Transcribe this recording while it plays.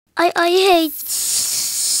I hate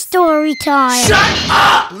story time. Shut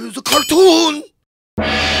up! It's a cartoon!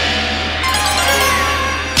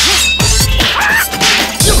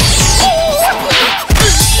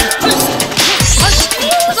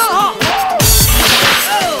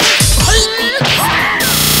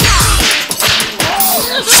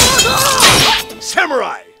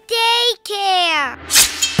 Samurai! Daycare!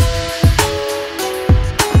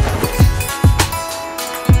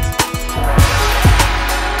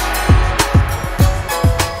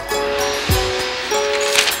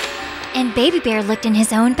 And Baby Bear looked in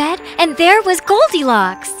his own bed, and there was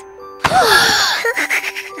Goldilocks.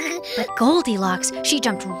 But Goldilocks, she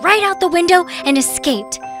jumped right out the window and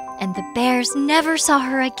escaped. And the bears never saw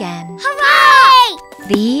her again. Hooray!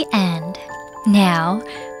 The end. Now,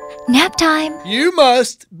 nap time. You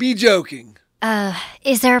must be joking.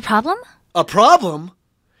 Is there a problem? A problem?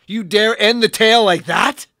 You dare end the tale like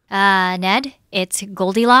that? Ned, it's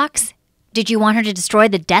Goldilocks. Did you want her to destroy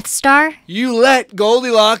the Death Star? You let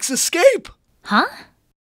Goldilocks escape. Huh?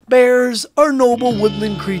 Bears are noble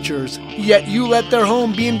woodland creatures, yet you let their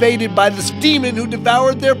home be invaded by this demon who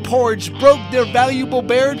devoured their porridge, broke their valuable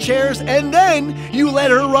bear chairs, and then you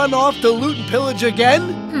let her run off to loot and pillage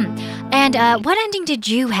again? And, what ending did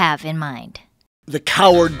you have in mind? The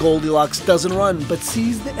coward Goldilocks doesn't run, but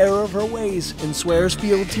sees the error of her ways and swears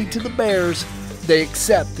fealty to the bears. They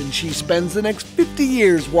accept, and she spends the next 50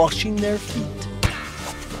 years washing their feet.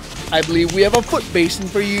 I believe we have a foot basin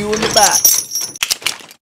for you in the back.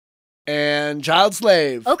 And child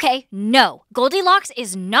slave. Okay, no. Goldilocks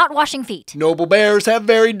is not washing feet. Noble bears have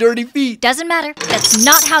very dirty feet. Doesn't matter. That's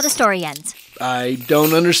not how the story ends. I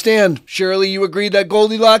don't understand. Surely you agree that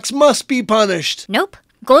Goldilocks must be punished. Nope.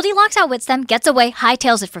 Goldilocks outwits them, gets away,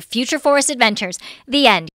 hightails it for future forest adventures. The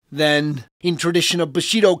end. Then, in tradition of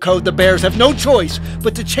Bushido code, the bears have no choice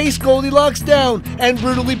but to chase Goldilocks down and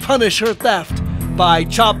brutally punish her theft by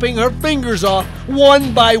chopping her fingers off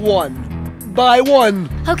one by one. By one.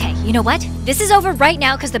 Okay, you know what? This is over right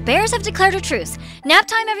now because the bears have declared a truce. Nap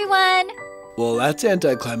time, everyone! Well, that's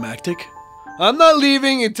anticlimactic. I'm not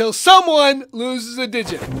leaving until someone loses a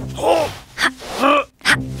digit.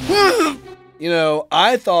 You know,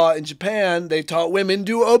 I thought in Japan they taught women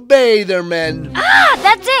to obey their men. Ah,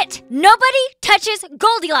 that's it! Nobody touches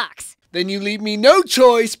Goldilocks! Then you leave me no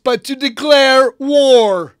choice but to declare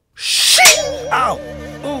war. Shit! Ow!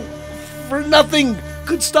 Oh, for nothing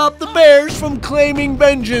could stop the bears from claiming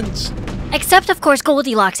vengeance. Except, of course,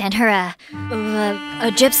 Goldilocks and her,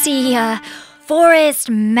 gypsy,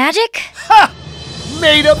 forest magic? Ha!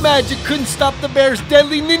 Made-up magic couldn't stop the bears'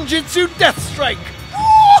 deadly ninjutsu death strike.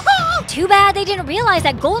 Too bad they didn't realize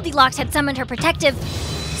that Goldilocks had summoned her protective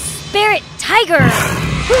spirit tiger.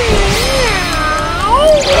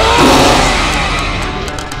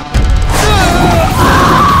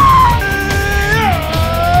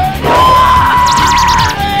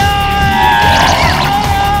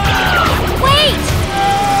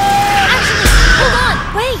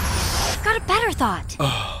 Thought.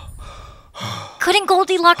 Couldn't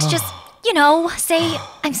Goldilocks just, you know, say,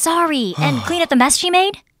 I'm sorry, and clean up the mess she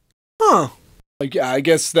made? Huh. I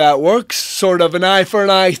guess that works. Sort of an eye for an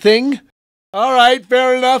eye thing. All right,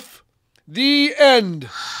 fair enough. The end.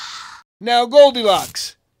 Now,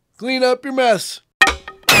 Goldilocks, clean up your mess.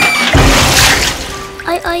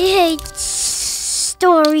 I hate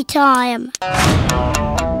story time.